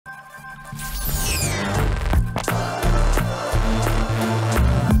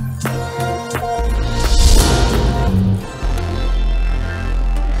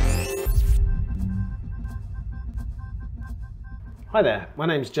Hi there, my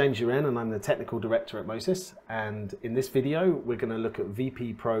name's James Uren and I'm the Technical Director at Mo-Sys, and in this video we're going to look at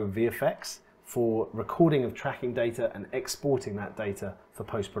VP Pro VFX for recording of tracking data and exporting that data for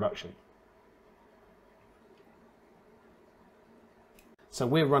post-production. So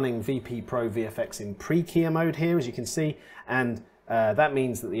we're running VP Pro VFX in pre-keyer mode here, as you can see, and that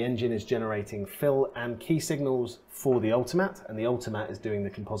means that the engine is generating fill and key signals for the Ultimat, and the Ultimat is doing the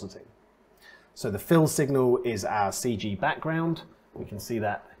compositing. So the fill signal is our CG background. We can see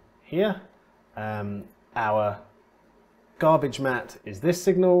that here. Our garbage mat is this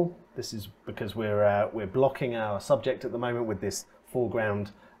signal. This is because we're blocking our subject at the moment with this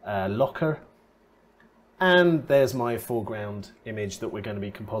foreground locker. And there's my foreground image that we're going to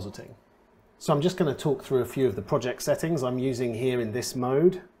be compositing. So I'm just going to talk through a few of the project settings I'm using here in this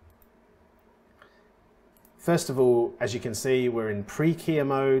mode. First of all, as you can see, we're in pre-keyer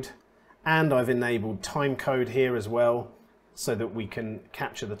mode, and I've enabled time code here as well, so that we can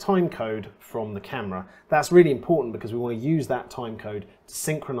capture the time code from the camera. That's really important because we want to use that time code to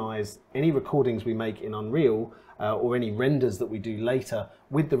synchronize any recordings we make in Unreal or any renders that we do later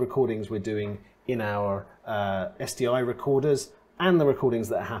with the recordings we're doing in our SDI recorders and the recordings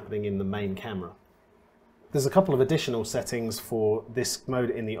that are happening in the main camera. There's a couple of additional settings for this mode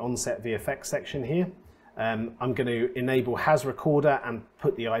in the onset VFX section here. I'm going to enable Has Recorder and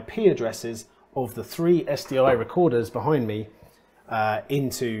put the IP addresses of the 3 SDI recorders behind me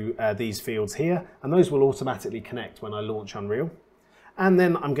into these fields here, and those will automatically connect when I launch Unreal. And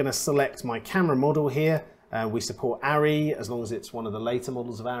then I'm going to select my camera model here. We support ARRI as long as it's one of the later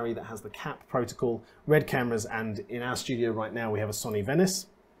models of ARRI that has the CAP protocol, red cameras, and in our studio right now we have a Sony Venice.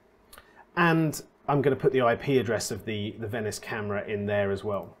 And I'm going to put the IP address of the Venice camera in there as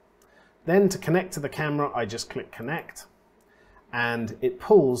well. Then to connect to the camera, I just click Connect, and it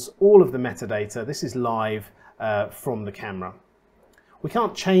pulls all of the metadata. This is live from the camera. We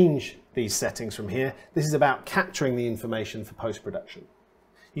can't change these settings from here. This is about capturing the information for post-production.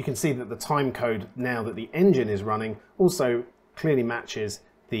 You can see that the time code, now that the engine is running, also clearly matches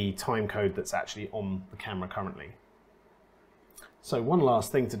the time code that's actually on the camera currently. So one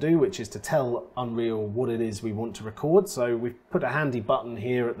last thing to do, which is to tell Unreal what it is we want to record. So we've put a handy button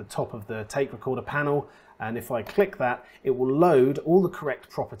here at the top of the Take Recorder panel, and if I click that, it will load all the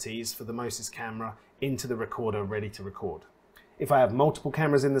correct properties for the Mo-Sys camera into the recorder ready to record. If I have multiple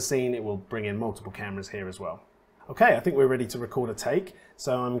cameras in the scene, it will bring in multiple cameras here as well. Okay, I think we're ready to record a take.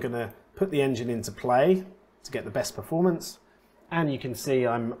 So I'm going to put the engine into play to get the best performance. And you can see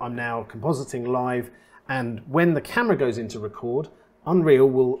I'm now compositing live. And when the camera goes into record, Unreal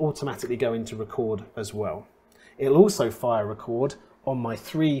will automatically go into record as well. It'll also fire record on my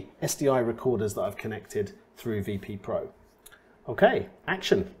 3 SDI recorders that I've connected through VP Pro. Okay,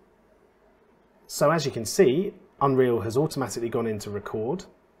 action. So as you can see, Unreal has automatically gone into record,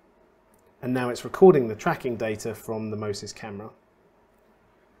 and now it's recording the tracking data from the Mo-Sys camera.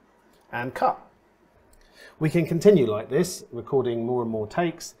 And cut. We can continue like this, recording more and more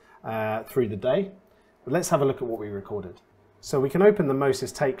takes through the day. But let's have a look at what we recorded. So we can open the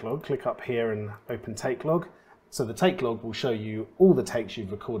Mo-Sys take log, click up here and open take log. So the take log will show you all the takes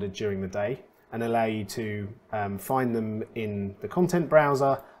you've recorded during the day and allow you to find them in the content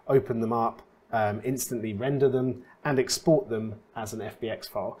browser, open them up, instantly render them and export them as an FBX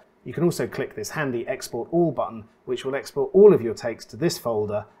file. You can also click this handy Export All button, which will export all of your takes to this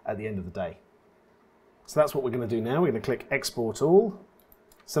folder at the end of the day. So that's what we're going to do now. We're going to click Export All.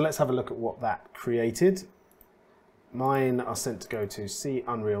 So let's have a look at what that created. Mine are sent to go to See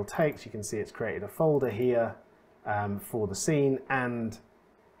Unreal Takes. You can see it's created a folder here for the scene, and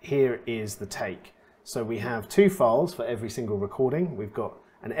here is the take. So we have 2 files for every single recording. We've got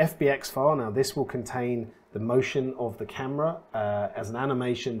an FBX file. Now this will contain the motion of the camera as an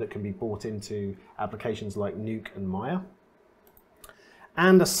animation that can be brought into applications like Nuke and Maya.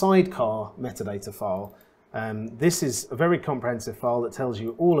 And a sidecar metadata file. This is a very comprehensive file that tells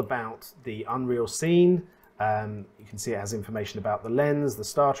you all about the Unreal scene. You can see it has information about the lens, the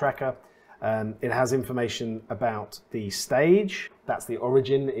star tracker. It has information about the stage, that's the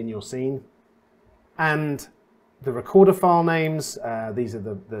origin in your scene, and the recorder file names. These are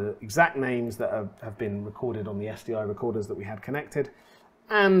the exact names that have been recorded on the SDI recorders that we had connected,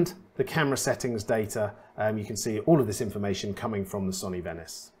 and the camera settings data. You can see all of this information coming from the Sony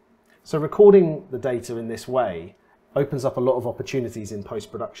Venice. So recording the data in this way opens up a lot of opportunities in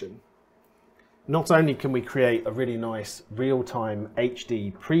post-production. Not only can we create a really nice real-time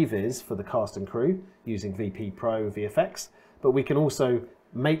HD previs for the cast and crew using VP Pro VFX, but we can also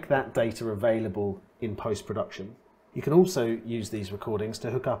make that data available in post-production. You can also use these recordings to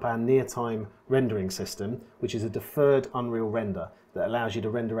hook up our near-time rendering system, which is a deferred Unreal render that allows you to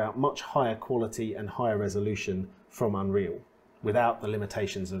render out much higher quality and higher resolution from Unreal without the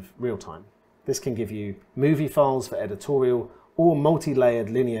limitations of real-time. This can give you movie files for editorial or multi-layered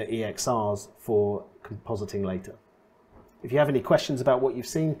linear EXRs for compositing later. If you have any questions about what you've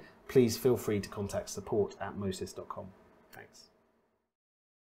seen, please feel free to contact support@mosys.com. Thanks.